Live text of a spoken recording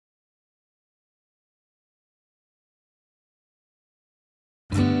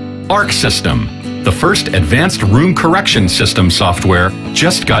Arc System. The first advanced room correction system software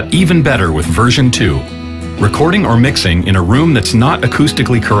just got even better with version 2. Recording or mixing in a room that's not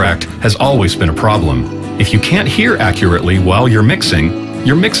acoustically correct has always been a problem. If you can't hear accurately while you're mixing,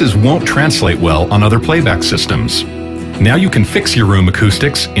 your mixes won't translate well on other playback systems. Now you can fix your room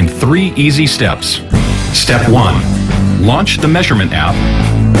acoustics in 3 easy steps. Step 1. Launch the measurement app.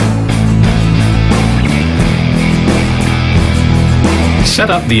 Set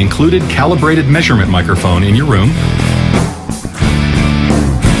up the included calibrated measurement microphone in your room.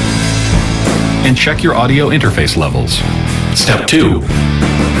 And check your audio interface levels. Step 2.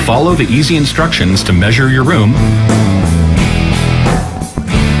 Follow the easy instructions to measure your room.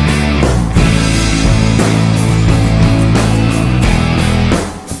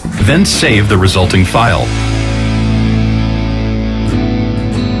 Then save the resulting file.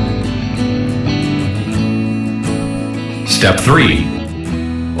 Step 3.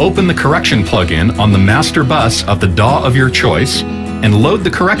 Open the correction plugin on the master bus of the DAW of your choice and load the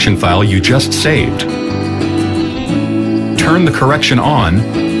correction file you just saved. Turn the correction on,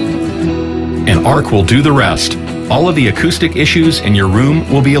 and Arc will do the rest. All of the acoustic issues in your room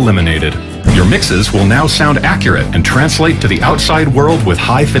will be eliminated. Your mixes will now sound accurate and translate to the outside world with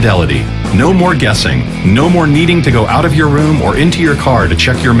high fidelity. No more guessing. No more needing to go out of your room or into your car to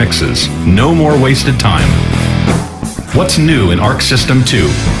check your mixes. No more wasted time. What's new in Arc System 2?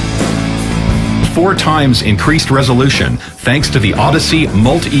 4 times increased resolution thanks to the AUDYSSEY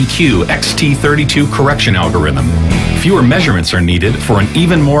MULTEQ XT32 correction algorithm. Fewer measurements are needed for an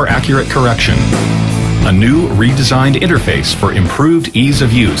even more accurate correction. A new redesigned interface for improved ease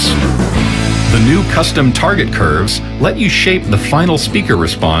of use. The new custom target curves let you shape the final speaker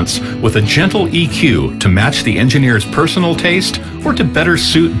response with a gentle EQ to match the engineer's personal taste or to better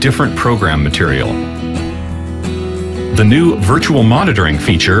suit different program material. The new virtual monitoring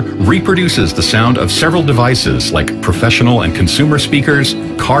feature reproduces the sound of several devices like professional and consumer speakers,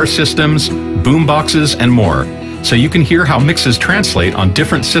 car systems, boomboxes, and more, so you can hear how mixes translate on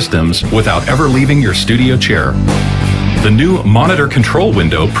different systems without ever leaving your studio chair. The new monitor control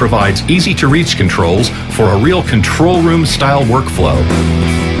window provides easy-to-reach controls for a real control room-style workflow,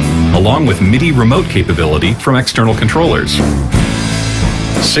 along with MIDI remote capability from external controllers.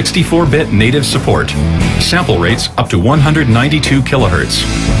 64-bit native support, sample rates up to 192 kHz,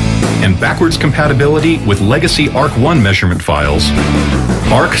 and backwards compatibility with legacy Arc 1 measurement files.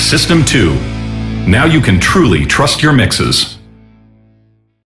 Arc System 2. Now you can truly trust your mixes.